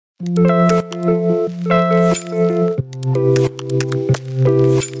Hi,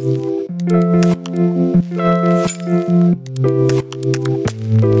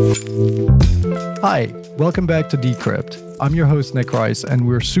 welcome back to Decrypt. I'm your host, Nick Reys, and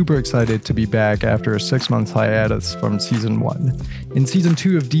we're super excited to be back after a 6-month hiatus from Season 1. In Season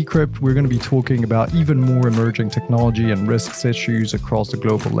 2 of Decrypt, we're going to be talking about even more emerging technology and risks issues across the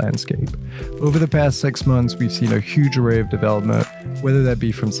global landscape. Over the past 6 months, we've seen a huge array of development, whether that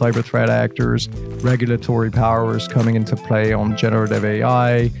be from cyber threat actors, regulatory powers coming into play on generative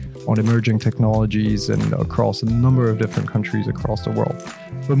AI, on emerging technologies, and across a number of different countries across the world.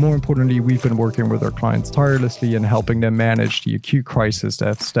 But more importantly, we've been working with our clients tirelessly and helping them manage the acute crisis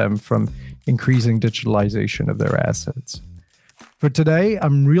that stemmed from increasing digitalization of their assets. For today,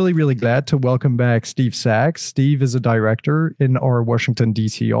 I'm really glad to welcome back Steve Sachs. Steve is a director in our Washington,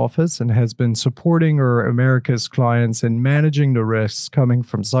 D.C. office and has been supporting our America's clients in managing the risks coming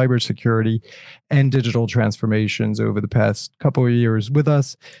from cybersecurity and digital transformations over the past couple of years with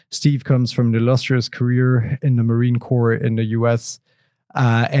us. Steve comes from an illustrious career in the Marine Corps in the U.S.,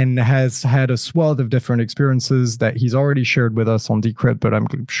 and has had a swath of different experiences that he's already shared with us on Decrypt, but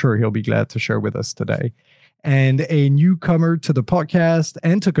I'm sure he'll be glad to share with us today. And a newcomer to the podcast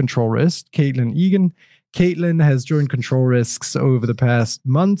and to Control Risk, Caitlin Egen. Caitlin has joined Control Risks over the past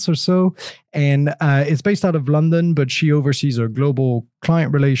months or so, and is based out of London, but she oversees our global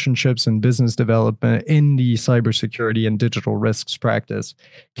client relationships and business development in the cybersecurity and digital risks practice.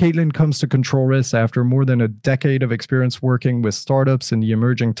 Caitlin comes to Control Risks after more than a decade of experience working with startups in the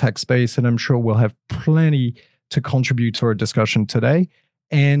emerging tech space, and I'm sure we'll have plenty to contribute to our discussion today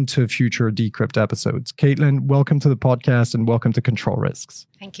and to future Decrypt episodes. Caitlin, welcome to the podcast and welcome to Control Risks.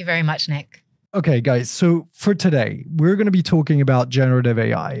 Thank you very much, Nick. Okay, guys, so for today, we're going to be talking about generative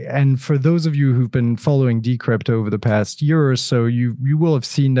AI. And for those of you who've been following Decrypt over the past year or so, you will have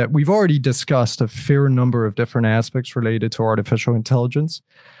seen that we've already discussed a fair number of different aspects related to artificial intelligence.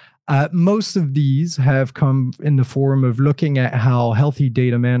 Most of these have come in the form of looking at how healthy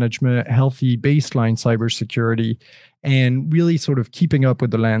data management, healthy baseline cybersecurity, and really sort of keeping up with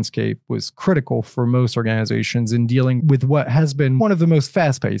the landscape was critical for most organizations in dealing with what has been one of the most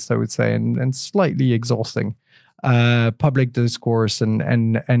fast-paced, I would say, and slightly exhausting public discourse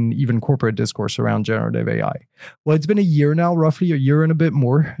and even corporate discourse around generative AI. Well, it's been a year now, roughly a year and a bit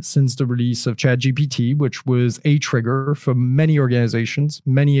more, since the release of Chat-GPT, which was a trigger for many organizations,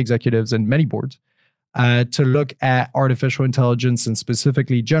 many executives, and many boards to look at artificial intelligence and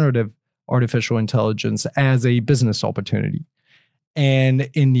specifically generative artificial intelligence as a business opportunity. And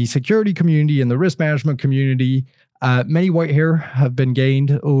in the security community and the risk management community, many white hair have been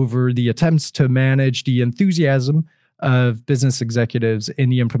gained over the attempts to manage the enthusiasm of business executives in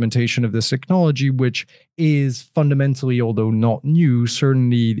the implementation of this technology, which is fundamentally, although not new,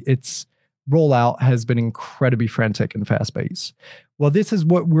 certainly its rollout has been incredibly frantic and fast-paced. Well, this is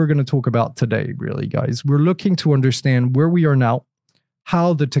what we're going to talk about today, really, guys. We're looking to understand where we are now,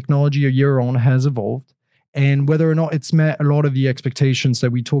 how the technology a year on has evolved, and whether or not it's met a lot of the expectations that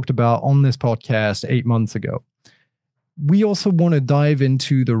we talked about on this podcast 8 months ago. We also want to dive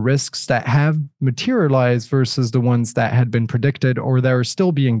into the risks that have materialized versus the ones that had been predicted or that are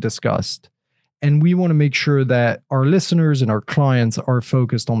still being discussed. And we want to make sure that our listeners and our clients are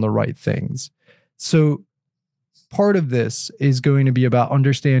focused on the right things. So part of this is going to be about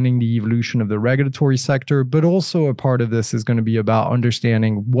understanding the evolution of the regulatory sector, but also a part of this is going to be about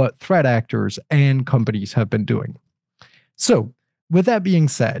understanding what threat actors and companies have been doing. So with that being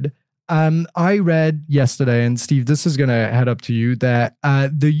said, I read yesterday, and Steve, this is going to head up to you, that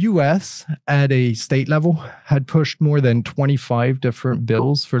the US at a state level had pushed more than 25 different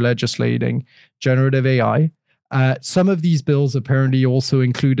bills for legislating generative AI. Some of these bills apparently also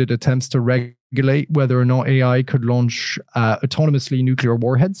included attempts to regulate whether or not AI could launch autonomously nuclear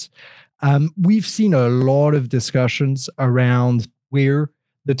warheads. We've seen a lot of discussions around where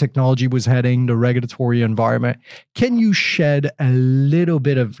the technology was heading, the regulatory environment. Can you shed a little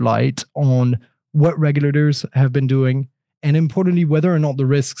bit of light on what regulators have been doing, and importantly, whether or not the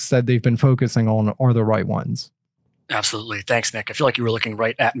risks that they've been focusing on are the right ones? Absolutely. Thanks, Nick. I feel like you were looking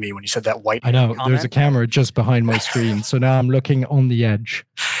right at me when you said that white. I know. comment. There's a camera just behind my screen, so now I'm looking on the edge.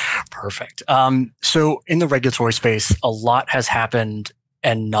 Perfect. So in the regulatory space, a lot has happened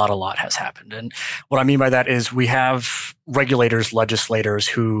and not a lot has happened. And what I mean by that is we have regulators, legislators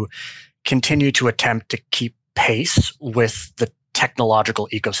who continue to attempt to keep pace with the technological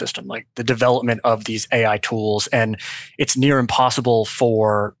ecosystem, like the development of these AI tools. And it's near impossible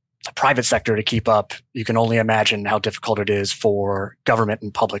for the private sector to keep up, you can only imagine how difficult it is for government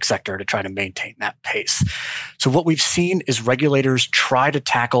and public sector to try to maintain that pace. So what we've seen is regulators try to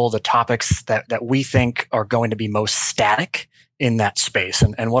tackle the topics that we think are going to be most static in that space.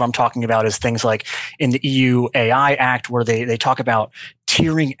 And what I'm talking about is things like in the EU AI Act, where they talk about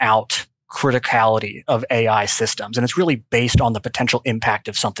tiering out criticality of AI systems. And it's really based on the potential impact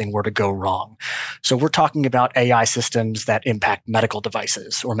if something were to go wrong. So we're talking about AI systems that impact medical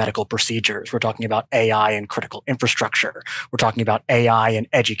devices or medical procedures. We're talking about AI in critical infrastructure. We're talking about AI in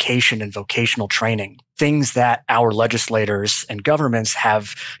education and vocational training, things that our legislators and governments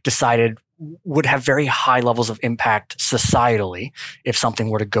have decided would have very high levels of impact societally if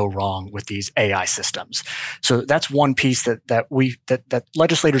something were to go wrong with these AI systems. So that's one piece that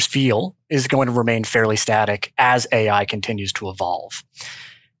legislators feel is going to remain fairly static as AI continues to evolve.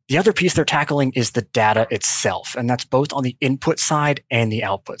 The other piece they're tackling is the data itself, and that's both on the input side and the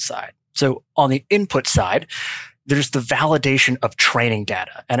output side. So on the input side, there's the validation of training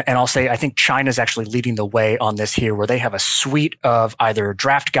data. And I'll say, I think China's actually leading the way on this here, where they have a suite of either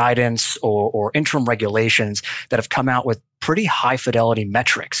draft guidance or interim regulations that have come out with pretty high fidelity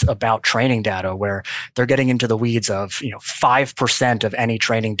metrics about training data, where they're getting into the weeds of 5% of any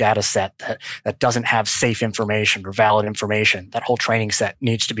training data set that doesn't have safe information or valid information. That whole training set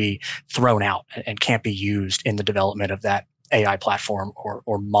needs to be thrown out and can't be used in the development of that AI platform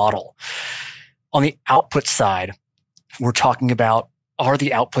or model. On the output side, we're talking about, are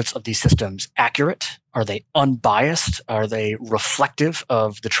the outputs of these systems accurate? Are they unbiased? Are they reflective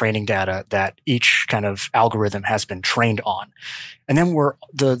of the training data that each kind of algorithm has been trained on? And then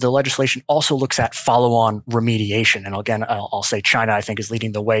the legislation also looks at follow-on remediation. And again, I'll say China, I think, is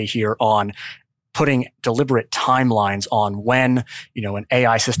leading the way here on putting deliberate timelines on when, an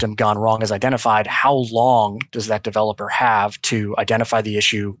AI system gone wrong is identified, how long does that developer have to identify the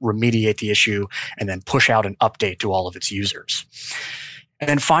issue, remediate the issue, and then push out an update to all of its users. And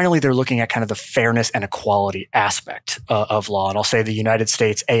then finally, they're looking at kind of the fairness and equality aspect of law. And I'll say the United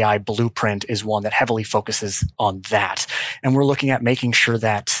States AI blueprint is one that heavily focuses on that. And we're looking at making sure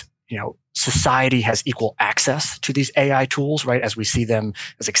that, society has equal access to these AI tools, right, as we see them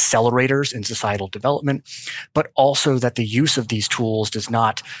as accelerators in societal development, but also that the use of these tools does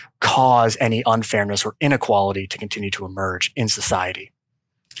not cause any unfairness or inequality to continue to emerge in society.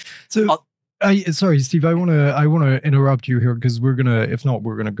 So, sorry, Steve, I want to interrupt you here, because we're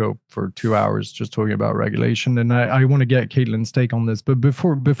gonna go for 2 hours just talking about regulation, and I want to get Caitlin's take on this. But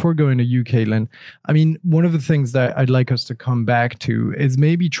before going to you, Caitlin, I mean, one of the things that I'd like us to come back to is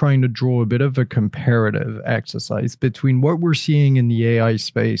maybe trying to draw a bit of a comparative exercise between what we're seeing in the AI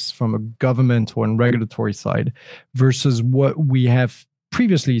space from a governmental and regulatory side versus what we have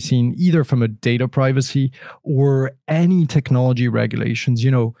previously seen either from a data privacy or any technology regulations.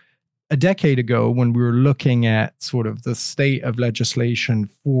 A decade ago, when we were looking at sort of the state of legislation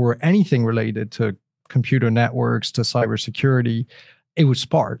for anything related to computer networks, to cybersecurity, it was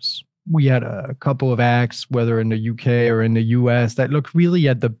sparse. We had a couple of acts, whether in the UK or in the US, that looked really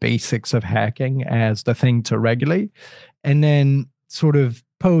at the basics of hacking as the thing to regulate. And then sort of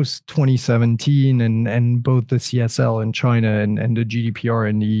post 2017 and both the CSL in China and the GDPR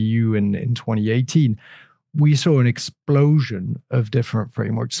in the EU in 2018, we saw an explosion of different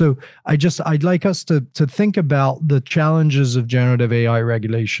frameworks. So I'd like us to think about the challenges of generative AI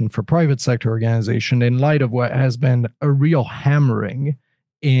regulation for private sector organization in light of what has been a real hammering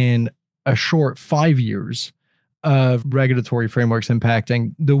in a short 5 years of regulatory frameworks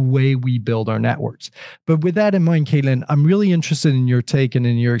impacting the way we build our networks. But with that in mind, Caitlin, I'm really interested in your take and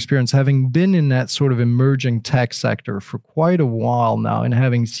in your experience, having been in that sort of emerging tech sector for quite a while now and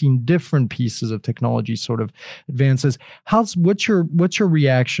having seen different pieces of technology sort of advances. What's your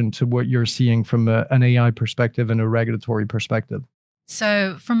reaction to what you're seeing from an AI perspective and a regulatory perspective?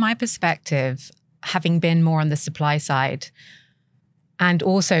 So from my perspective, having been more on the supply side, and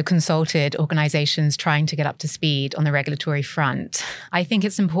also consulted organizations trying to get up to speed on the regulatory front, I think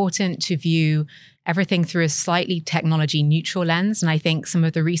it's important to view everything through a slightly technology neutral lens. And I think some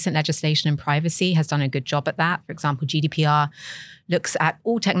of the recent legislation in privacy has done a good job at that. For example, GDPR looks at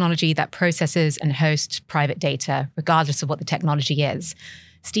all technology that processes and hosts private data, regardless of what the technology is.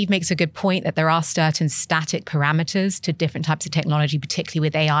 Steve makes a good point that there are certain static parameters to different types of technology, particularly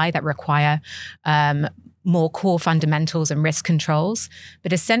with AI, that require more core fundamentals and risk controls.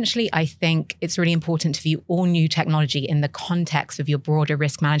 But essentially, I think it's really important to view all new technology in the context of your broader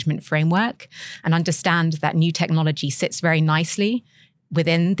risk management framework and understand that new technology sits very nicely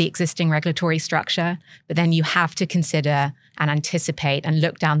within the existing regulatory structure, but then you have to consider and anticipate and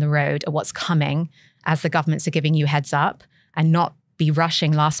look down the road at what's coming as the governments are giving you heads up, and not be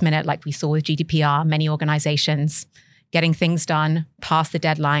rushing last minute, like we saw with GDPR, many organizations getting things done past the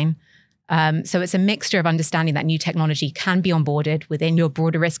deadline. So it's a mixture of understanding that new technology can be onboarded within your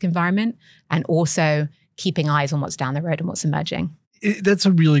broader risk environment and also keeping eyes on what's down the road and what's emerging. That's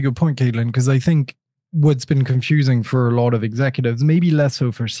a really good point, Caitlin, because I think what's been confusing for a lot of executives, maybe less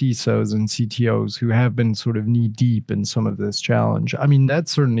so for CISOs and CTOs who have been sort of knee deep in some of this challenge. I mean,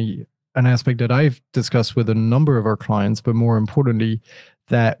 that's certainly an aspect that I've discussed with a number of our clients, but more importantly,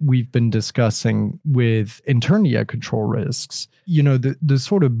 that we've been discussing with internally at Control Risks. You know, the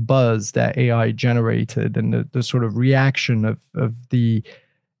sort of buzz that AI generated and the sort of reaction of the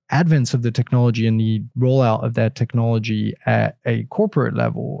advance of the technology and the rollout of that technology at a corporate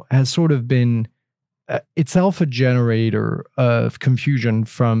level has sort of been itself a generator of confusion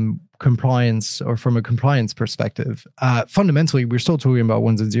from compliance or from a compliance perspective. Fundamentally, we're still talking about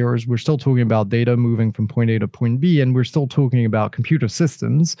ones and zeros. We're still talking about data moving from point A to point B, and we're still talking about computer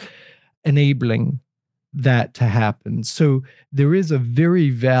systems enabling that to happen. So there is a very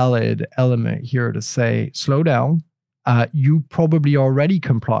valid element here to say, slow down. You probably already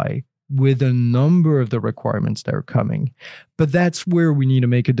comply with a number of the requirements that are coming. But that's where we need to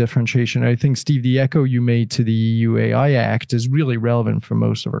make a differentiation. I think, Steve, the echo you made to the EU AI Act is really relevant for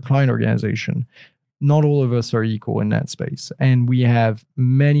most of our client organization. Not all of us are equal in that space. And we have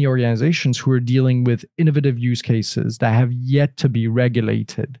many organizations who are dealing with innovative use cases that have yet to be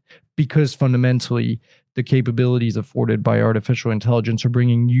regulated because fundamentally the capabilities afforded by artificial intelligence are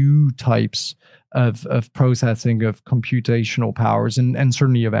bringing new types of processing, of computational powers, and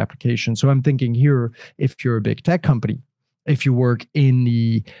certainly of applications. So I'm thinking here, if you're a big tech company, if you work in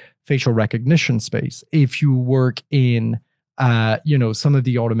the facial recognition space, if you work in some of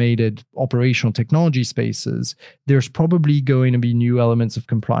the automated operational technology spaces, there's probably going to be new elements of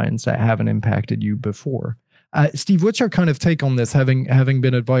compliance that haven't impacted you before. Steve, what's your kind of take on this, having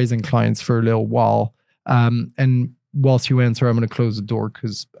been advising clients for a little while? And whilst you answer, I'm going to close the door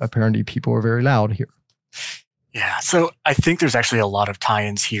because apparently people are very loud here. Yeah, so I think there's actually a lot of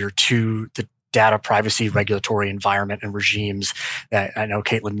tie-ins here to the data privacy regulatory environment and regimes that I know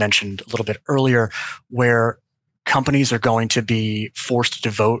Caitlin mentioned a little bit earlier, where companies are going to be forced to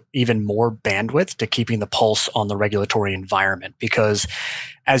devote even more bandwidth to keeping the pulse on the regulatory environment. Because,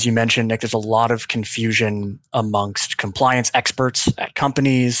 as you mentioned, Nick, there's a lot of confusion amongst compliance experts at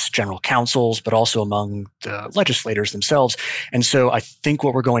companies, general counsels, but also among the legislators themselves. And so I think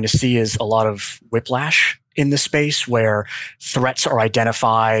what we're going to see is a lot of whiplash in the space where threats are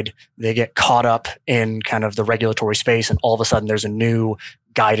identified, they get caught up in kind of the regulatory space, and all of a sudden there's a new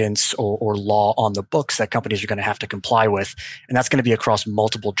guidance or law on the books that companies are going to have to comply with. And that's going to be across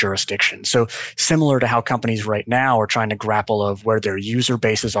multiple jurisdictions. So similar to how companies right now are trying to grapple of where their user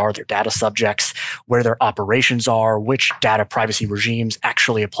bases are, their data subjects, where their operations are, which data privacy regimes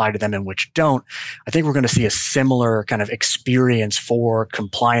actually apply to them and which don't. I think we're going to see a similar kind of experience for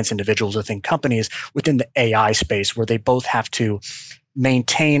compliance individuals within companies within the AI space, where they both have to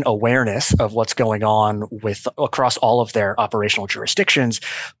maintain awareness of what's going on with across all of their operational jurisdictions,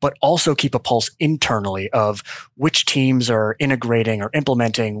 but also keep a pulse internally of which teams are integrating or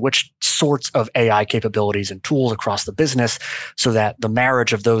implementing which sorts of AI capabilities and tools across the business, so that the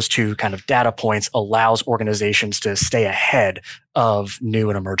marriage of those two kind of data points allows organizations to stay ahead of new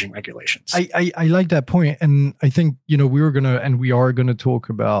and emerging regulations. I like that point. And I think, we are going to talk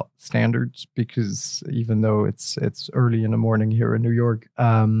about standards, because even though it's early in the morning here in New York,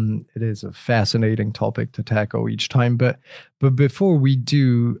 it is a fascinating topic to tackle each time. But before we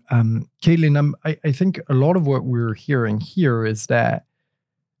do, Caitlin, I think a lot of what we're hearing here is that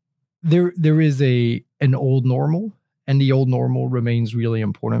there is an old normal, and the old normal remains really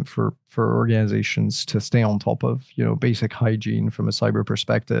important for organizations to stay on top of, basic hygiene from a cyber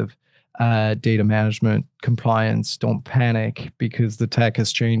perspective, data management, compliance. Don't panic because the tech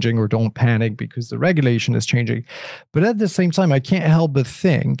is changing, or don't panic because the regulation is changing. But at the same time, I can't help but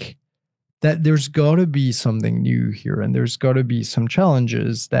think that there's got to be something new here, and there's got to be some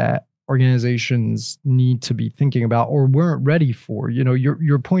challenges that organizations need to be thinking about or weren't ready for.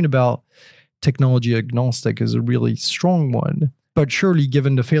 Your point about technology agnostic is a really strong one. But surely,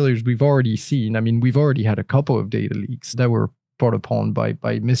 given the failures we've already seen, I mean, we've already had a couple of data leaks that were brought upon by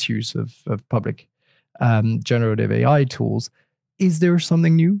misuse of public generative AI tools. Is there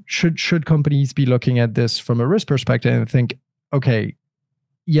something new? Should companies be looking at this from a risk perspective and think, okay,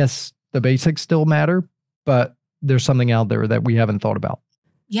 yes, the basics still matter, but there's something out there that we haven't thought about?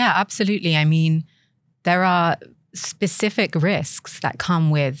 Yeah, absolutely. I mean, there are specific risks that come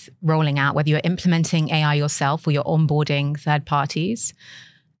with rolling out, whether you're implementing AI yourself or you're onboarding third parties.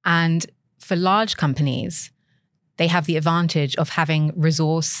 And for large companies, they have the advantage of having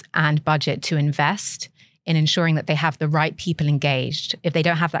resource and budget to invest in ensuring that they have the right people engaged. If they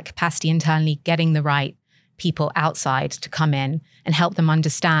don't have that capacity internally, getting the right people outside to come in and help them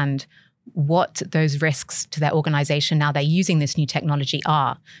understand what those risks to their organization now they're using this new technology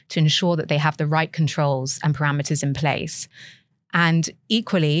are, to ensure that they have the right controls and parameters in place. And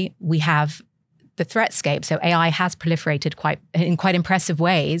equally, we have the threatscape. So AI has proliferated in quite impressive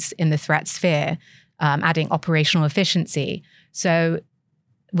ways in the threat sphere, adding operational efficiency. So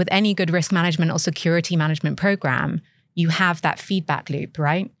with any good risk management or security management program, you have that feedback loop,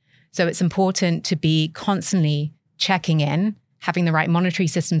 right? So it's important to be constantly checking in, having the right monitoring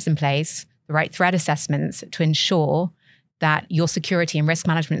systems in place, the right threat assessments to ensure that your security and risk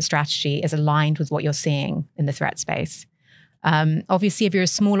management strategy is aligned with what you're seeing in the threat space. Obviously, if you're a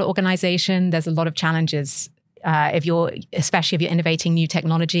smaller organization, there's a lot of challenges. Especially if you're innovating new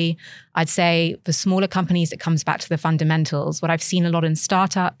technology, I'd say for smaller companies, it comes back to the fundamentals. What I've seen a lot in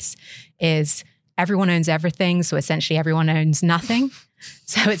startups is everyone owns everything. So essentially everyone owns nothing.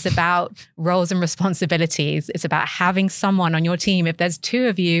 So it's about roles and responsibilities. It's about having someone on your team. If there's two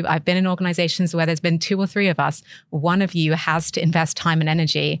of you, I've been in organizations where there's been 2 or 3 of us, one of you has to invest time and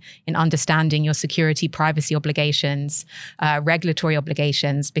energy in understanding your security, privacy obligations, regulatory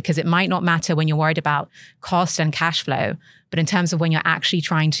obligations, because it might not matter when you're worried about cost and cash flow, but in terms of when you're actually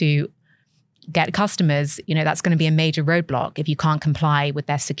trying to get customers, that's going to be a major roadblock if you can't comply with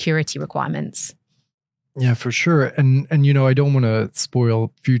their security requirements. Yeah, for sure. And I don't want to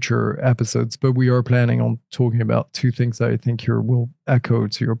spoil future episodes, but we are planning on talking about 2 things that I think here will echo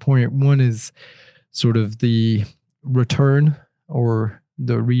to your point. One is sort of the return or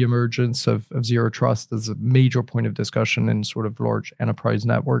the reemergence of zero trust as a major point of discussion in sort of large enterprise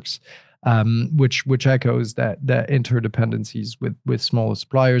networks, which echoes that interdependencies with smaller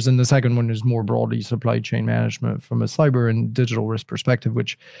suppliers. And the second one is more broadly supply chain management from a cyber and digital risk perspective,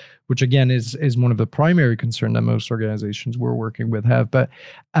 which again is one of the primary concern that most organizations we're working with have. But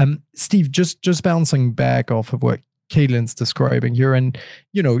Steve, just bouncing back off of what Caitlin's describing here, and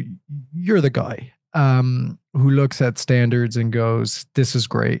you're the guy who looks at standards and goes, "This is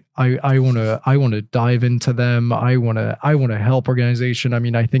great. I want to dive into them. I want to help organization." I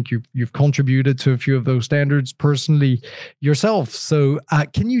mean, I think you've contributed to a few of those standards personally yourself. So,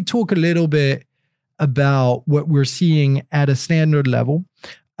 can you talk a little bit about what we're seeing at a standard level,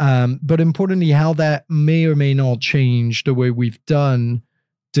 but importantly, how that may or may not change the way we've done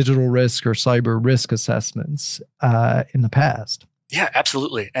digital risk or cyber risk assessments in the past? Yeah,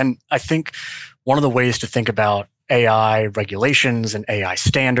 absolutely. And I think one of the ways to think about AI regulations and AI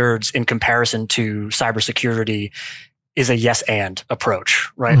standards in comparison to cybersecurity is a yes and approach,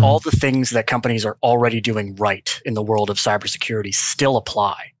 right? Mm-hmm. All the things that companies are already doing right in the world of cybersecurity still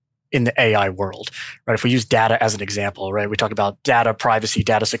apply in the AI world, right? If we use data as an example, right? We talk about data privacy,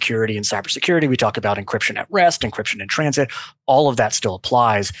 data security, and cybersecurity. We talk about encryption at rest, encryption in transit. All of that still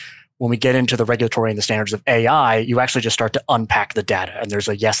applies. When we get into the regulatory and the standards of AI, you actually just start to unpack the data, and there's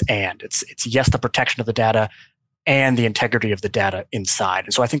a yes and. It's yes, the protection of the data and the integrity of the data inside.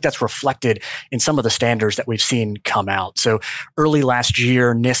 And so I think that's reflected in some of the standards that we've seen come out. So early last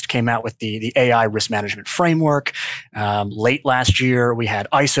year, NIST came out with the AI risk management framework. Late last year, we had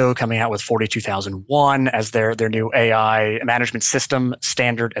ISO coming out with 42001 as their new AI management system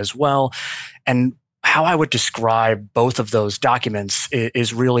standard as well. And how I would describe both of those documents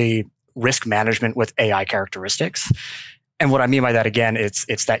is really risk management with AI characteristics. And what I mean by that, again,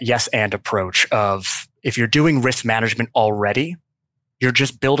 it's that yes and approach of if you're doing risk management already, you're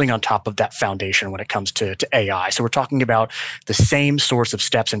just building on top of that foundation when it comes to AI. So we're talking about the same sorts of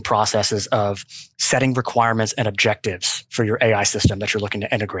steps and processes of setting requirements and objectives for your AI system that you're looking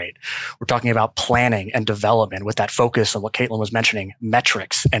to integrate. We're talking about planning and development with that focus on what Caitlin was mentioning,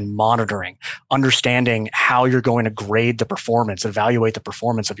 metrics and monitoring, understanding how you're going to grade the performance, evaluate the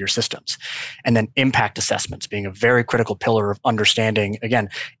performance of your systems, and then impact assessments being a very critical pillar of understanding, again,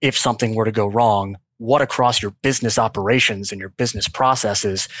 if something were to go wrong, what across your business operations and your business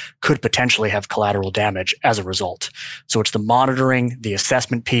processes could potentially have collateral damage as a result. So it's the monitoring, the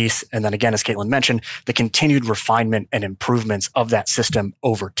assessment piece, and then again, as Caitlin mentioned, the continued refinement and improvements of that system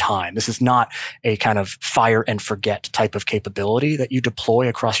over time. This is not a kind of fire and forget type of capability that you deploy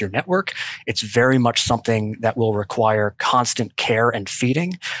across your network. It's very much something that will require constant care and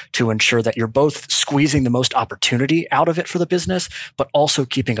feeding to ensure that you're both squeezing the most opportunity out of it for the business, but also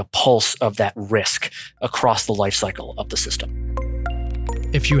keeping a pulse of that risk across the life cycle of the system.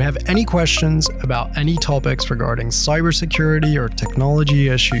 If you have any questions about any topics regarding cybersecurity or technology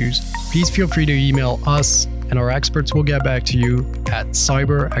issues, please feel free to email us and our experts will get back to you at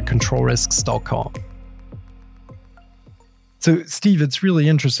cyber@controlrisks.com. So, Steve, it's really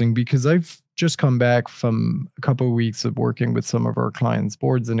interesting because I've just come back from a couple of weeks of working with some of our clients'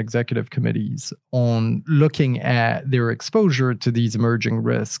 boards and executive committees on looking at their exposure to these emerging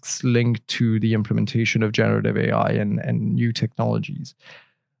risks linked to the implementation of generative AI and new technologies.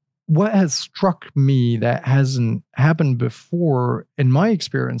 What has struck me that hasn't happened before, in my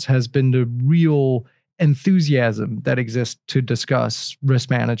experience, has been the real enthusiasm that exists to discuss risk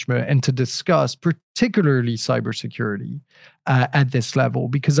management and to discuss particularly cybersecurity at this level,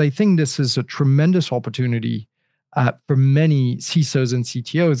 because I think this is a tremendous opportunity for many CISOs and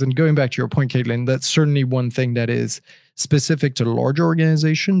CTOs. And going back to your point, Caitlin, that's certainly one thing that is specific to large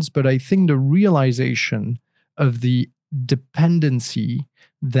organizations. But I think the realization of the dependency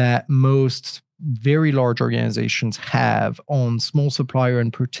that most very large organizations have on small supplier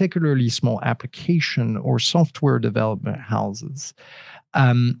and particularly small application or software development houses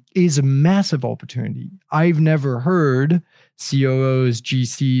is a massive opportunity. I've never heard COOs,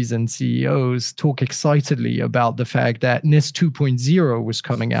 GCs, and CEOs talk excitedly about the fact that NIST 2.0 was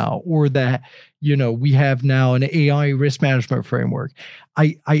coming out, or that, we have now an AI risk management framework.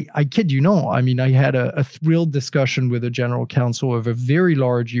 I kid you not. I mean, I had a thrilled discussion with a general counsel of a very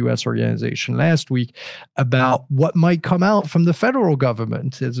large US organization last week about what might come out from the federal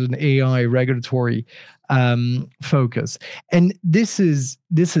government as an AI regulatory focus. And this is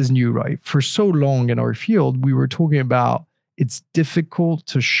new, right? For so long in our field, we were talking about it's difficult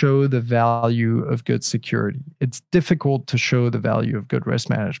to show the value of good security. It's difficult to show the value of good risk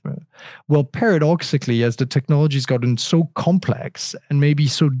management. Well, paradoxically, as the technology's gotten so complex and maybe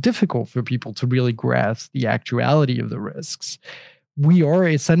so difficult for people to really grasp the actuality of the risks, we are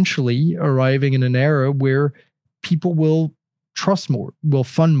essentially arriving in an era where people will trust more, will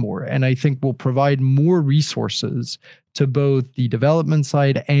fund more, and I think will provide more resources to both the development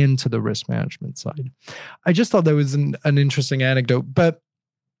side and to the risk management side. I just thought that was an interesting anecdote, but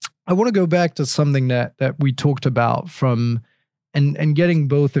I want to go back to something that we talked about and getting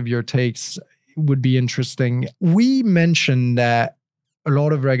both of your takes would be interesting. We mentioned that a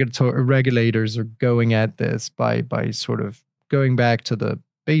lot of regulators are going at this by sort of going back to the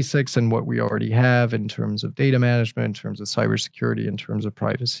basics and what we already have in terms of data management, in terms of cybersecurity, in terms of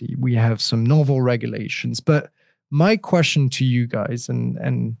privacy. We have some novel regulations, but my question to you guys,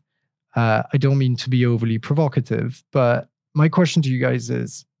 and I don't mean to be overly provocative, but my question to you guys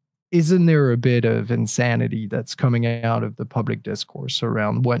is, isn't there a bit of insanity that's coming out of the public discourse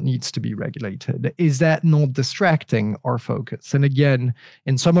around what needs to be regulated? Is that not distracting our focus? And again,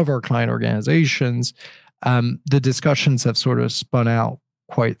 in some of our client organizations, the discussions have sort of spun out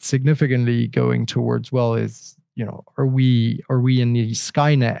quite significantly, going towards, well, are we in the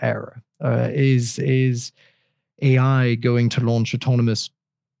Skynet era? Is AI going to launch autonomous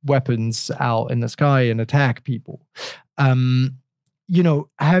weapons out in the sky and attack people?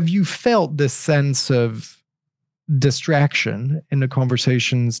 Have you felt this sense of distraction in the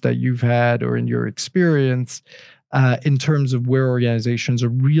conversations that you've had or in your experience in terms of where organizations are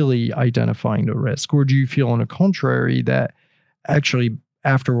really identifying the risk? Or do you feel, on the contrary, that actually,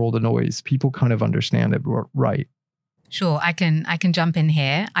 after all the noise, people kind of understand it right? Sure, I can jump in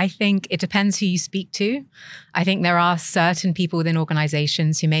here. I think it depends who you speak to. I think there are certain people within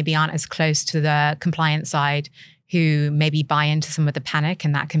organizations who maybe aren't as close to the compliance side, who maybe buy into some of the panic,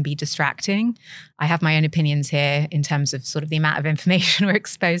 and that can be distracting. I have my own opinions here in terms of sort of the amount of information we're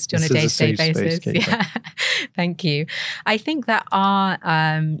exposed to on a day-to-day basis. Yeah. Thank you. I think there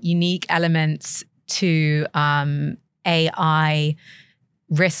are unique elements to AI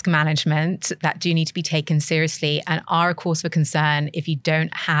risk management that do need to be taken seriously and are a cause for concern if you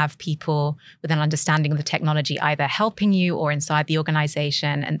don't have people with an understanding of the technology either helping you or inside the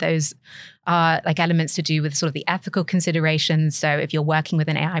organization. And those are like elements to do with sort of the ethical considerations. So if you're working with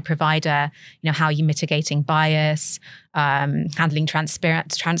an AI provider, how are you mitigating bias, handling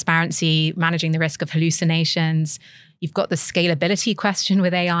transparency, managing the risk of hallucinations. You've got the scalability question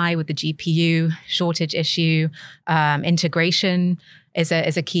with AI, with the GPU shortage issue, integration is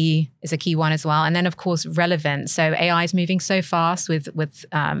a key one as well. And then, of course, relevance. So AI is moving so fast with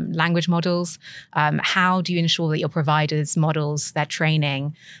language models. How do you ensure that your providers' models, their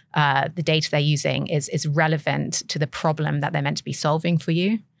training, the data they're using is relevant to the problem that they're meant to be solving for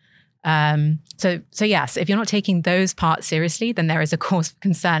you? So yes, if you're not taking those parts seriously, then there is a cause for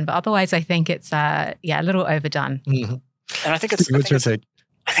concern. But otherwise, I think it's a little overdone. Mm-hmm. And I think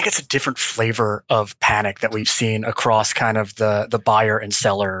it's a different flavor of panic that we've seen across kind of the buyer and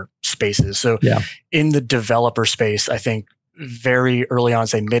seller spaces. So in the developer space, I think very early on,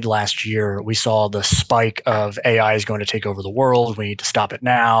 say mid last year, we saw the spike of AI is going to take over the world. We need to stop it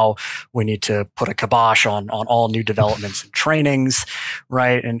now. We need to put a kibosh on all new developments and trainings,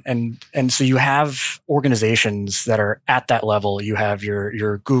 right? And so you have organizations that are at that level. You have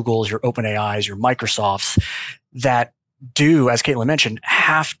your Googles, your OpenAIs, your Microsofts that do, as Caitlin mentioned,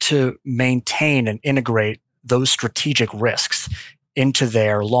 have to maintain and integrate those strategic risks into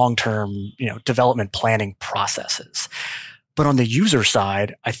their long-term, development planning processes. But on the user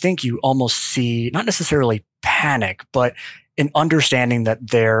side, I think you almost see not necessarily panic, but an understanding that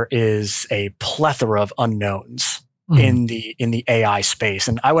there is a plethora of unknowns in the AI space.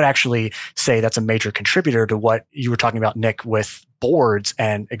 And I would actually say that's a major contributor to what you were talking about, Nick, with boards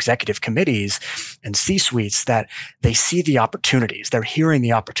and executive committees and C-suites, that they see the opportunities. They're hearing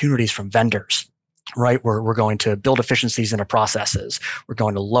the opportunities from vendors. Right, we're going to build efficiencies in our processes. We're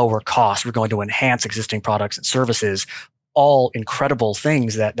going to lower costs. We're going to enhance existing products and services. All incredible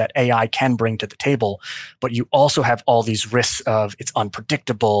things that AI can bring to the table. But you also have all these risks of it's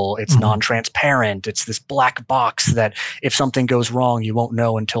unpredictable, it's non-transparent, it's this black box that if something goes wrong, you won't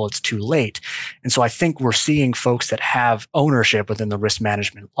know until it's too late. And so I think we're seeing folks that have ownership within the risk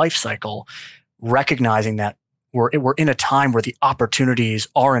management lifecycle recognizing that we're in a time where the opportunities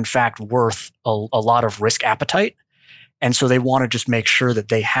are in fact worth a lot of risk appetite. And so they want to just make sure that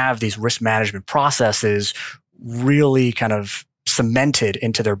they have these risk management processes really kind of cemented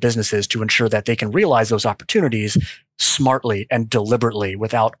into their businesses to ensure that they can realize those opportunities smartly and deliberately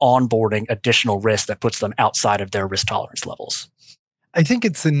without onboarding additional risk that puts them outside of their risk tolerance levels. I think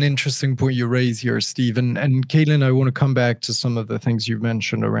it's an interesting point you raise here, Steve. And Caitlin, I want to come back to some of the things you've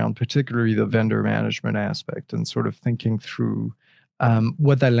mentioned around particularly the vendor management aspect and sort of thinking through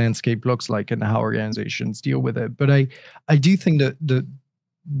what that landscape looks like and how organizations deal with it. But I do think that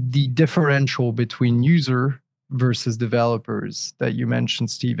the differential between user versus developers that you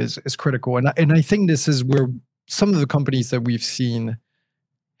mentioned, Steve, is critical. And I think this is where some of the companies that we've seen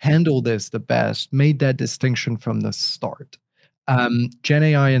handle this the best made that distinction from the start. Gen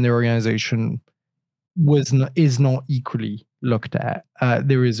AI in the organization is not equally looked at.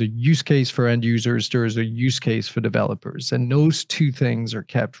 There is a use case for end users. There is a use case for developers. And those two things are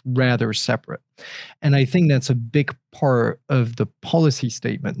kept rather separate. And I think that's a big part of the policy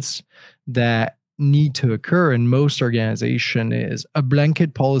statements that need to occur in most organizations. Is a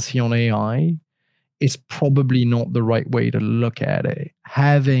blanket policy on AI is probably not the right way to look at it.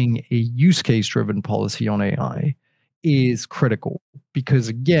 Having a use case driven policy on AI is critical because,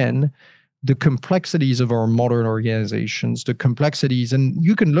 again, the complexities of our modern organizations, the complexities, and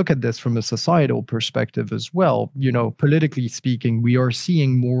you can look at this from a societal perspective as well. Politically speaking, we are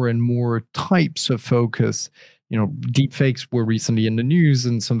seeing more and more types of focus. Deepfakes were recently in the news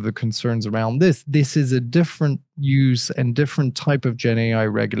and some of the concerns around this. This is a different use and different type of Gen AI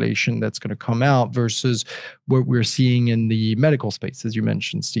regulation that's going to come out versus what we're seeing in the medical space, as you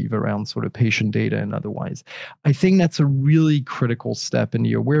mentioned, Steve, around sort of patient data and otherwise. I think that's a really critical step in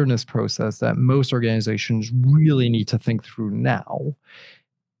the awareness process that most organizations really need to think through now.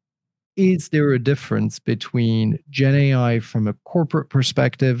 Is there a difference between Gen AI from a corporate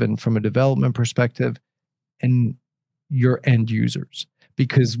perspective and from a development perspective and your end users?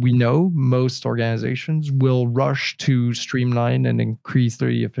 Because we know most organizations will rush to streamline and increase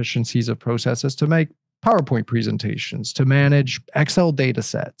the efficiencies of processes to make PowerPoint presentations, to manage Excel data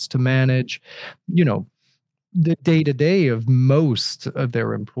sets, to manage, the day-to-day of most of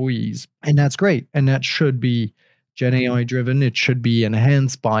their employees. And that's great. And that should be Gen AI driven. It should be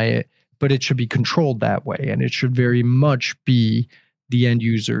enhanced by it, but it should be controlled that way. And it should very much be the end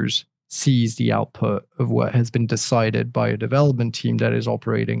users sees the output of what has been decided by a development team that is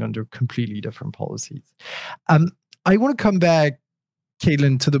operating under completely different policies. I want to come back,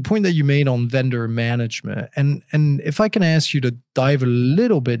 Caitlin, to the point that you made on vendor management. And if I can ask you to dive a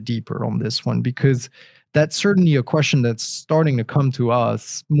little bit deeper on this one, because that's certainly a question that's starting to come to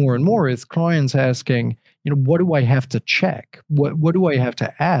us more and more, is clients asking, what do I have to check? What do I have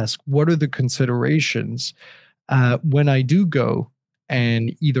to ask? What are the considerations when I do go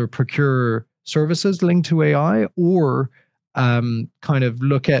and either procure services linked to AI or kind of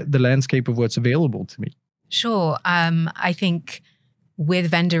look at the landscape of what's available to me? Sure. I think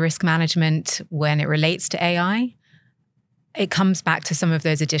with vendor risk management, when it relates to AI, it comes back to some of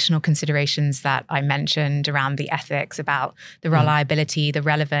those additional considerations that I mentioned around the ethics, about the reliability, the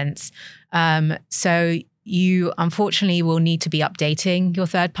relevance. So you unfortunately will need to be updating your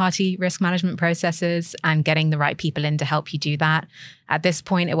third-party risk management processes and getting the right people in to help you do that. At this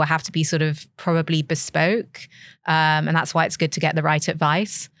point, it will have to be sort of probably bespoke. And that's why it's good to get the right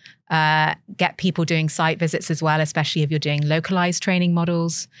advice. Get people doing site visits as well, especially if you're doing localized training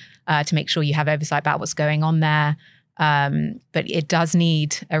models, to make sure you have oversight about what's going on there. But it does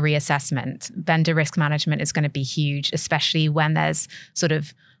need a reassessment. Vendor risk management is going to be huge, especially when there's sort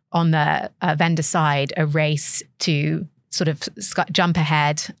of on the vendor side a race to sort of jump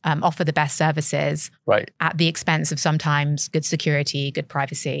ahead, offer the best services, right, at the expense of sometimes good security, good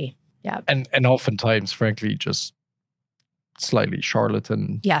privacy. Yeah, and oftentimes, frankly, just slightly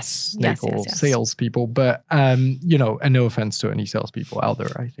charlatan, cynical salespeople. But and no offense to any salespeople out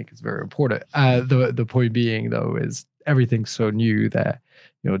there, I think it's very important. The point being, though, is everything's so new that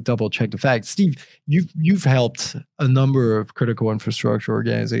double check the facts. Steve, you've helped a number of critical infrastructure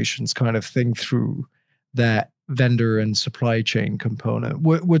organizations kind of think through that vendor and supply chain component.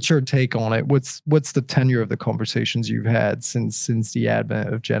 What's your take on it? What's the tenure of the conversations you've had since the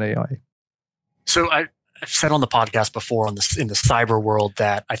advent of Gen AI? So I've said on the podcast before in the cyber world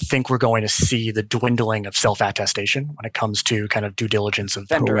that I think we're going to see the dwindling of self-attestation when it comes to kind of due diligence of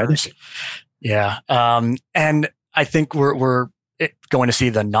vendors. Yeah. And I think we're going to see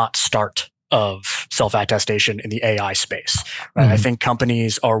the not start of self-attestation in the AI space. Right? I think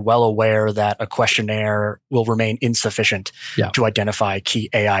companies are well aware that a questionnaire will remain insufficient to identify key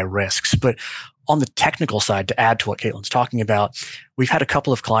AI risks. But on the technical side, to add to what Caitlin's talking about, we've had a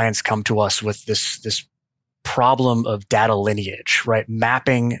couple of clients come to us with this problem of data lineage, right?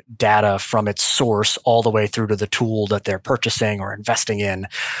 Mapping data from its source all the way through to the tool that they're purchasing or investing in,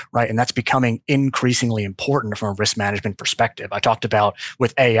 right? And that's becoming increasingly important from a risk management perspective. I talked about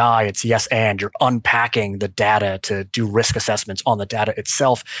with AI, it's yes, and you're unpacking the data to do risk assessments on the data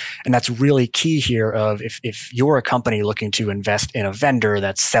itself. And that's really key here of if you're a company looking to invest in a vendor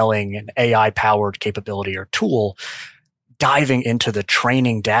that's selling an AI-powered capability or tool, diving into the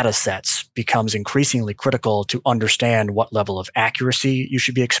training data sets becomes increasingly critical to understand what level of accuracy you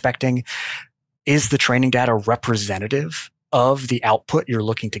should be expecting. Is the training data representative of the output you're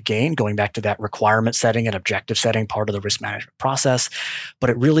looking to gain, going back to that requirement setting and objective setting part of the risk management process? But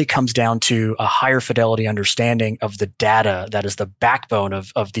it really comes down to a higher fidelity understanding of the data that is the backbone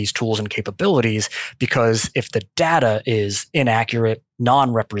of these tools and capabilities, because if the data is inaccurate,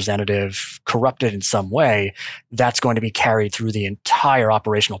 non-representative, corrupted in some way, that's going to be carried through the entire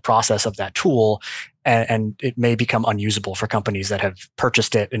operational process of that tool, and it may become unusable for companies that have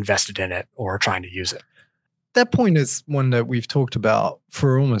purchased it, invested in it, or are trying to use it. That point is one that we've talked about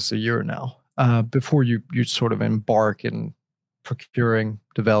for almost a year now. Before you sort of embark in procuring,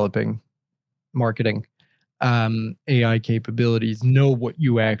 developing, marketing AI capabilities, know what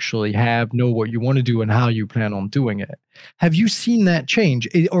you actually have, know what you want to do, and how you plan on doing it. Have you seen that change?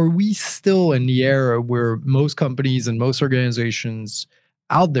 Are we still in the era where most companies and most organizations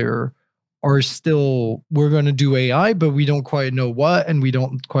out there are still, we're going to do AI, but we don't quite know what, and we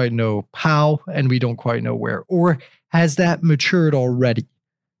don't quite know how, and we don't quite know where? Or has that matured already?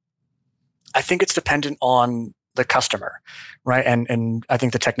 I think it's dependent on the customer, right? And I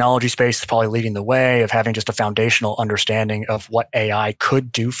think the technology space is probably leading the way of having just a foundational understanding of what AI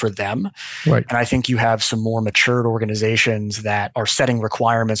could do for them. Right. And I think you have some more matured organizations that are setting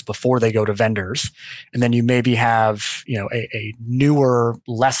requirements before they go to vendors. And then you maybe have, a newer,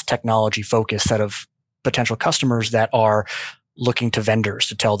 less technology focused set of potential customers that are looking to vendors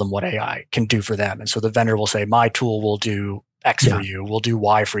to tell them what AI can do for them. And so the vendor will say, my tool will do X for you, we'll do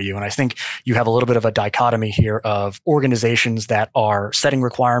Y for you. And I think you have a little bit of a dichotomy here of organizations that are setting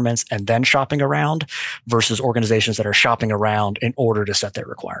requirements and then shopping around versus organizations that are shopping around in order to set their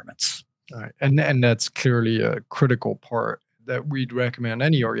requirements. All right. And that's clearly a critical part that we'd recommend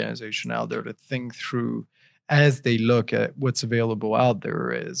any organization out there to think through as they look at what's available out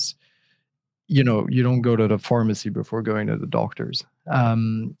there is, you don't go to the pharmacy before going to the doctors.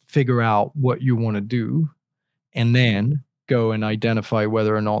 Figure out what you want to do, and then go and identify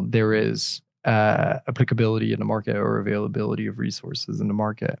whether or not there is applicability in the market or availability of resources in the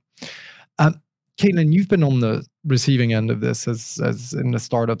market. Caitlin, you've been on the receiving end of this as in the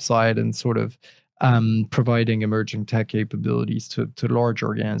startup side and sort of providing emerging tech capabilities to large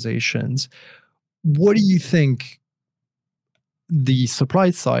organizations. What do you think the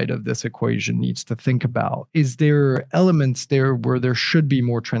supply side of this equation needs to think about? Is there elements there where there should be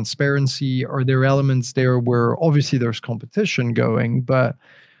more transparency? Are there elements there where obviously there's competition going, but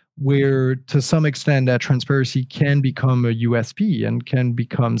where to some extent that transparency can become a USP and can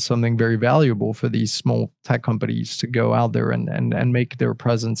become something very valuable for these small tech companies to go out there and make their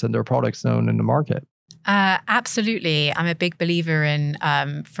presence and their products known in the market? Absolutely. I'm a big believer in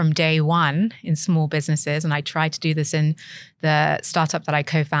from day one in small businesses. And I tried to do this in the startup that I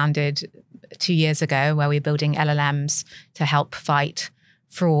co-founded 2 years ago, where we're building LLMs to help fight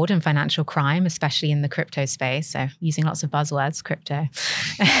fraud and financial crime, especially in the crypto space. So using lots of buzzwords, crypto,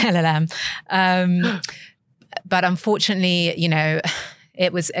 LLM. But unfortunately,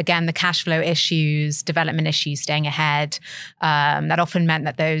 it was, again, the cash flow issues, development issues, staying ahead. That often meant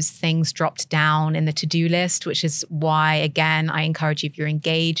that those things dropped down in the to-do list, which is why, again, I encourage you, if you're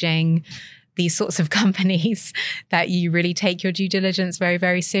engaging these sorts of companies, that you really take your due diligence very,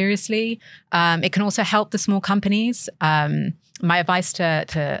 very seriously. It can also help the small companies. My advice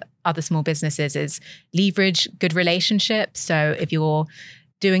to other small businesses is leverage good relationships. So if you're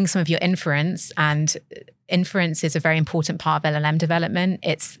doing some of your inference, and inference is a very important part of LLM development,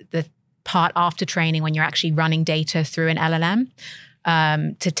 it's the part after training when you're actually running data through an LLM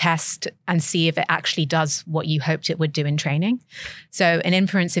to test and see if it actually does what you hoped it would do in training. So in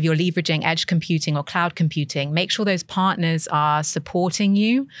inference, if you're leveraging edge computing or cloud computing, make sure those partners are supporting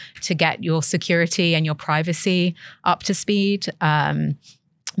you to get your security and your privacy up to speed.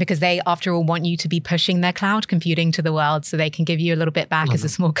 Because they, after all, want you to be pushing their cloud computing to the world so they can give you a little bit back as a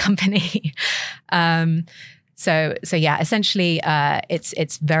small company. So yeah, essentially,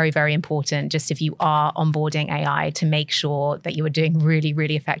 it's very, very important, just if you are onboarding AI, to make sure that you are doing really,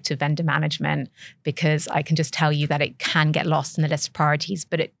 really effective vendor management, because I can just tell you that it can get lost in the list of priorities,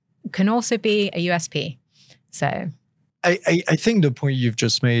 but it can also be a USP. So I think the point you've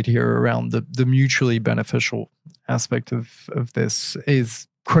just made here around the mutually beneficial aspect of this is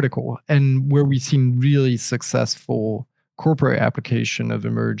critical, and where we've seen really successful corporate application of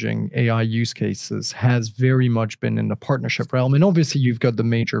emerging AI use cases has very much been in the partnership realm. And obviously you've got the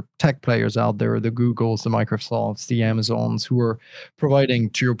major tech players out there, the Googles, the Microsofts, the Amazons, who are providing,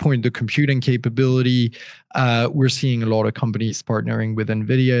 to your point, the computing capability. We're seeing a lot of companies partnering with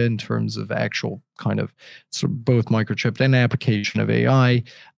NVIDIA in terms of actual kind of sort of both microchip and application of AI.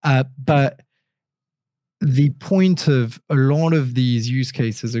 But the point of a lot of these use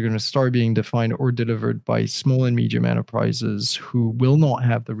cases are going to start being defined or delivered by small and medium enterprises who will not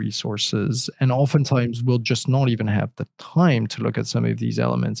have the resources, and oftentimes will just not even have the time to look at some of these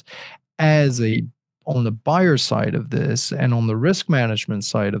elements. On the buyer side of this, and on the risk management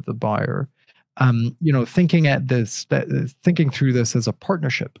side of the buyer, thinking through this as a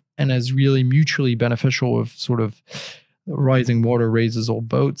partnership and as really mutually beneficial, of sort of rising water raises all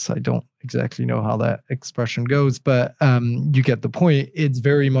boats. I don't exactly know how that expression goes, but you get the point. It's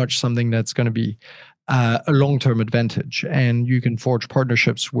very much something that's going to be a long-term advantage, and you can forge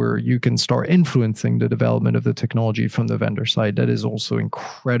partnerships where you can start influencing the development of the technology from the vendor side. That is also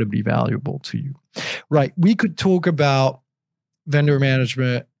incredibly valuable to you. Right. We could talk about vendor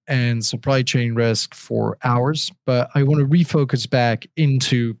management and supply chain risk for hours, but I want to refocus back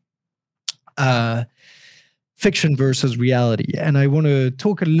into fiction versus reality. And I want to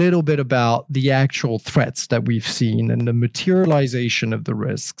talk a little bit about the actual threats that we've seen and the materialization of the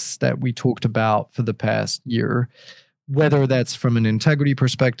risks that we talked about for the past year, whether that's from an integrity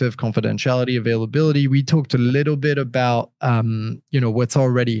perspective, confidentiality, availability. We talked a little bit about, what's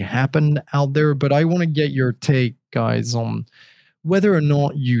already happened out there, but I want to get your take, guys, on whether or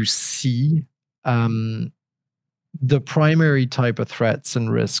not you see the primary type of threats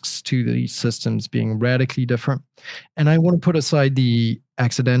and risks to these systems being radically different. And I want to put aside the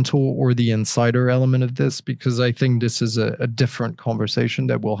accidental or the insider element of this, because I think this is a different conversation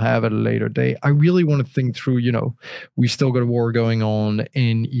that we'll have at a later date. I really want to think through, we've still got a war going on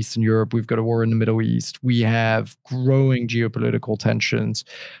in Eastern Europe. We've got a war in the Middle East. We have growing geopolitical tensions,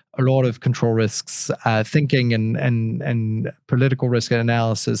 a lot of control risks, thinking and political risk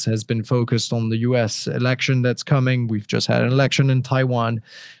analysis has been focused on the US election that's coming. We've just had an election in Taiwan.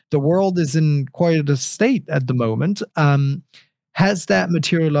 The world is in quite a state at the moment. Has that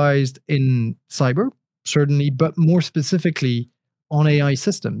materialized in cyber? Certainly, but more specifically on AI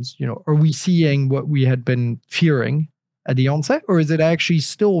systems. Are we seeing what we had been fearing at the onset, or is it actually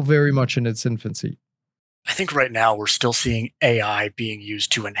still very much in its infancy? I think right now we're still seeing AI being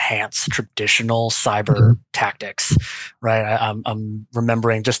used to enhance traditional cyber tactics, right? I'm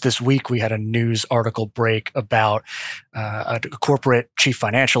remembering just this week we had a news article break about a corporate chief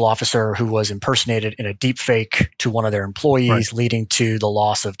financial officer who was impersonated in a deep fake to one of their employees, leading to the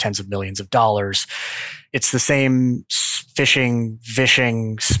loss of tens of millions of dollars. It's the same phishing,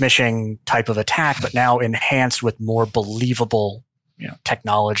 vishing, smishing type of attack, but now enhanced with more believable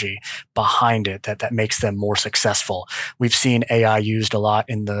technology behind it that makes them more successful. We've seen AI used a lot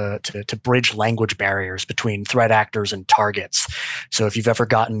to bridge language barriers between threat actors and targets. So if you've ever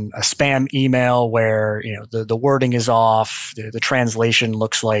gotten a spam email where the wording is off, the translation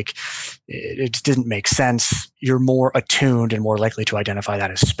looks like it didn't make sense, you're more attuned and more likely to identify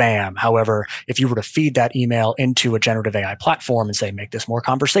that as spam. However, if you were to feed that email into a generative AI platform and say, make this more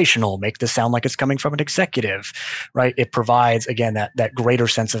conversational, make this sound like it's coming from an executive, right? It provides, again, that greater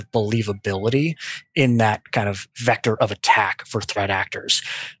sense of believability in that kind of vector of attack for threat actors.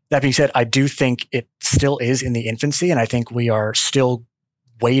 That being said, I do think it still is in the infancy, and I think we are still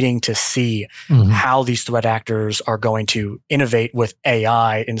waiting to see how these threat actors are going to innovate with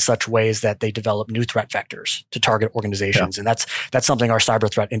AI in such ways that they develop new threat vectors to target organizations. And that's something our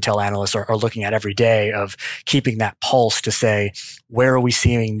cyber threat intel analysts are looking at every day, of keeping that pulse to say, where are we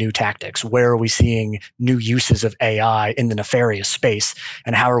seeing new tactics? Where are we seeing new uses of AI in the nefarious space?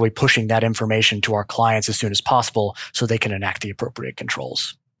 And how are we pushing that information to our clients as soon as possible so they can enact the appropriate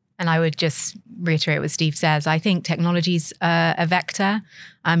controls? And I would just reiterate what Steve says. I think technology's a vector.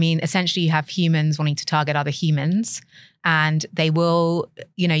 I mean, essentially you have humans wanting to target other humans, and they will,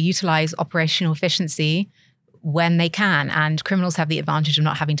 utilize operational efficiency when they can. And criminals have the advantage of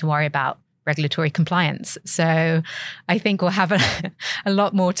not having to worry about regulatory compliance. So I think we'll have a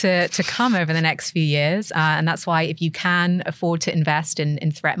lot more to come over the next few years. And that's why if you can afford to invest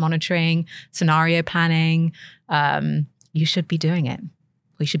in threat monitoring, scenario planning, you should be doing it.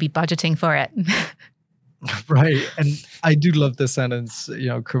 We should be budgeting for it. Right. And I do love the sentence,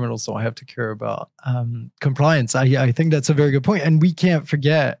 criminals don't have to care about compliance. I think that's a very good point. And we can't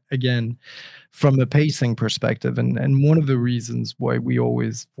forget, again, from the pacing perspective, and one of the reasons why we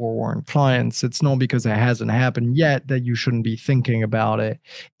always forewarn clients, it's not because it hasn't happened yet that you shouldn't be thinking about it,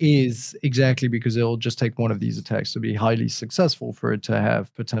 is exactly because it'll just take one of these attacks to be highly successful for it to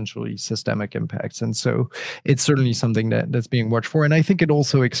have potentially systemic impacts. And so it's certainly something that's being watched for. And I think it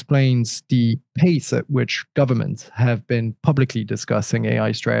also explains the pace at which governments have been publicly discussing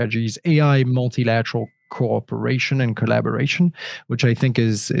AI strategies, AI multilateral cooperation and collaboration, which I think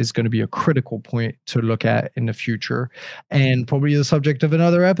is going to be a critical point to look at in the future, and probably the subject of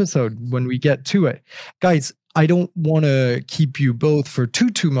another episode when we get to it. Guys, I don't want to keep you both for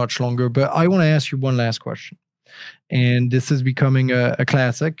too much longer, but I want to ask you one last question. And this is becoming a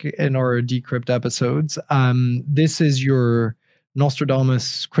classic in our Decrypt episodes. This is your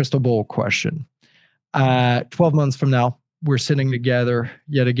Nostradamus crystal ball question. 12 months from now, we're sitting together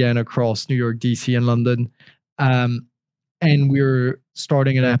yet again across New York, DC, and London. And we're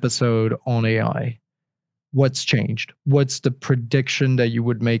starting an episode on AI. What's changed? What's the prediction that you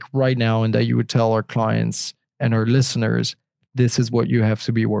would make right now and that you would tell our clients and our listeners, this is what you have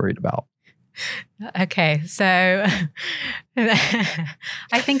to be worried about? Okay, so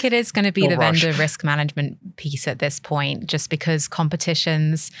I think it is going to be the vendor risk management piece at this point, just because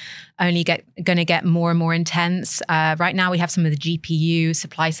competition's only going to get more and more intense. Right now, we have some of the GPU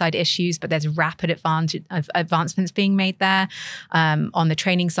supply side issues, but there's rapid advancements being made there. On the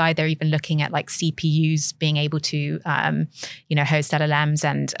training side, they're even looking at like CPUs being able to, host LLMs.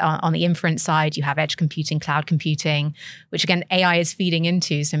 And on the inference side, you have edge computing, cloud computing, which again, AI is feeding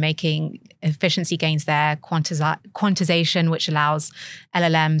into. So making efficiency gains there, quantization, which allows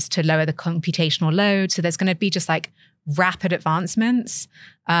LLMs to lower the computational load. So there's going to be just like rapid advancements,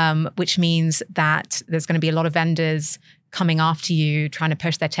 which means that there's going to be a lot of vendors coming after you, trying to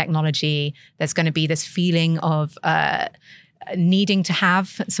push their technology. There's going to be this feeling of needing to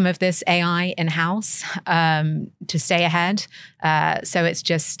have some of this AI in-house to stay ahead. So it's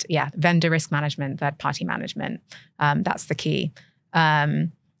just, vendor risk management, third-party management. That's the key.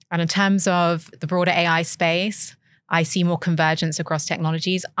 And in terms of the broader AI space, I see more convergence across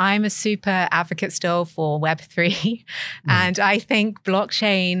technologies. I'm a super advocate still for Web3, and I think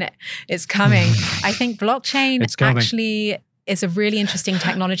blockchain is coming. I think blockchain actually is a really interesting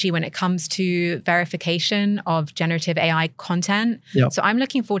technology when it comes to verification of generative AI content. Yep. So I'm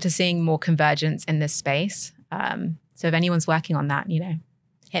looking forward to seeing more convergence in this space. So if anyone's working on that,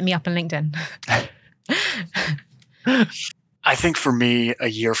 hit me up on LinkedIn. I think for me, a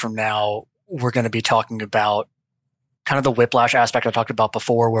year from now, we're going to be talking about kind of the whiplash aspect I talked about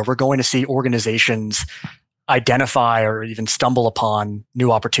before, where we're going to see organizations identify or even stumble upon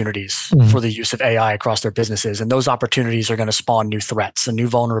new opportunities for the use of AI across their businesses. And those opportunities are going to spawn new threats and new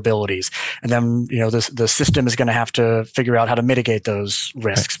vulnerabilities. And then, the system is going to have to figure out how to mitigate those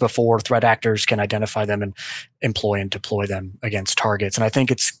risks before threat actors can identify them and employ and deploy them against targets. And I think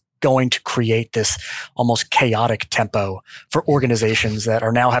it's going to create this almost chaotic tempo for organizations that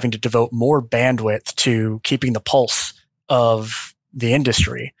are now having to devote more bandwidth to keeping the pulse of the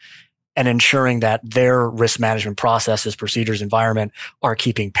industry and ensuring that their risk management processes, procedures, environment are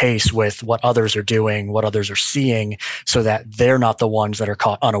keeping pace with what others are doing, what others are seeing, so that they're not the ones that are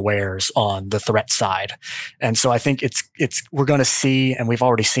caught unawares on the threat side. And so I think we're going to see, and we've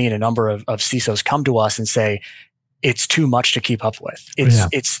already seen a number of CISOs come to us and say, it's too much to keep up with.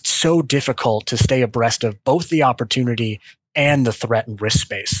 It's so difficult to stay abreast of both the opportunity and the threat and risk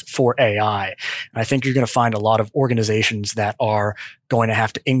space for AI. And I think you're going to find a lot of organizations that are going to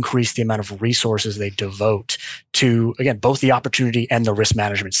have to increase the amount of resources they devote to, again, both the opportunity and the risk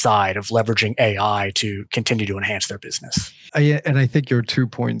management side of leveraging AI to continue to enhance their business. And I think your 2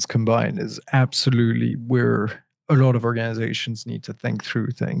 points combined is absolutely where a lot of organizations need to think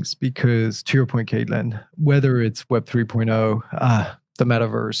through things, because to your point, Caitlin, whether it's Web 3.0, the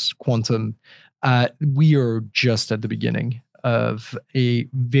metaverse, quantum, we are just at the beginning of a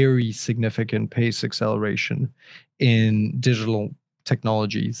very significant pace acceleration in digital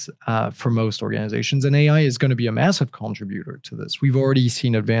technologies for most organizations. And AI is going to be a massive contributor to this. We've already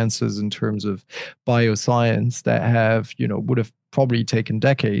seen advances in terms of bioscience that have, would have probably taken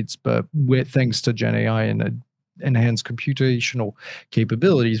decades, but thanks to Gen AI and enhanced computational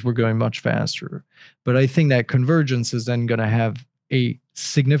capabilities, we're going much faster. But I think that convergence is then going to have a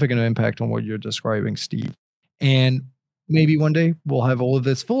significant impact on what you're describing, Steve. And maybe one day we'll have all of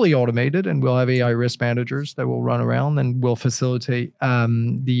this fully automated and we'll have AI risk managers that will run around and will facilitate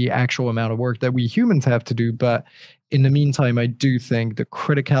the actual amount of work that we humans have to do. But in the meantime, I do think the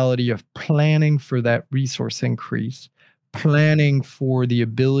criticality of planning for that resource increase, planning for the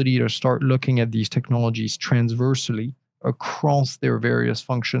ability to start looking at these technologies transversely across their various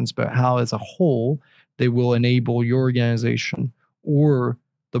functions, but how as a whole they will enable your organization or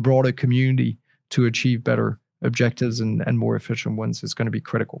the broader community to achieve better objectives and more efficient ones is going to be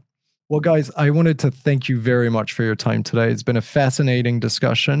critical. Well, guys, I wanted to thank you very much for your time today. It's been a fascinating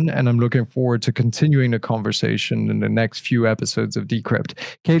discussion, and I'm looking forward to continuing the conversation in the next few episodes of Decrypt.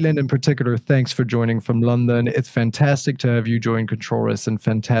 Caitlin, in particular, thanks for joining from London. It's fantastic to have you join Control Risks and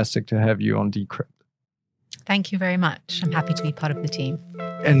fantastic to have you on Decrypt. Thank you very much. I'm happy to be part of the team.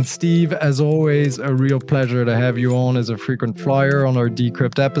 And Steve, as always, a real pleasure to have you on as a frequent flyer on our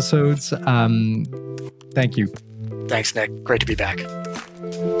Decrypt episodes. Thank you. Thanks, Nick. Great to be back.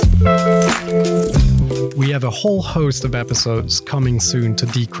 We have a whole host of episodes coming soon to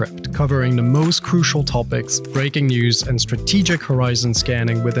Decrypt, covering the most crucial topics, breaking news, and strategic horizon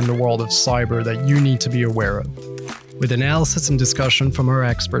scanning within the world of cyber that you need to be aware of. With analysis and discussion from our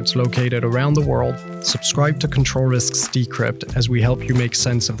experts located around the world, subscribe to Control Risks Decrypt as we help you make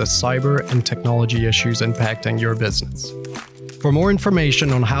sense of the cyber and technology issues impacting your business. For more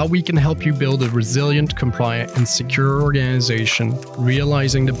information on how we can help you build a resilient, compliant, and secure organization,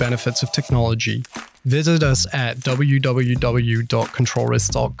 realizing the benefits of technology, visit us at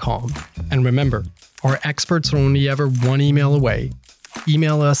www.controlrisks.com. And remember, our experts are only ever one email away.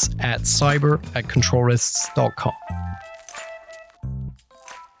 Email us at cyber@controlrisks.com.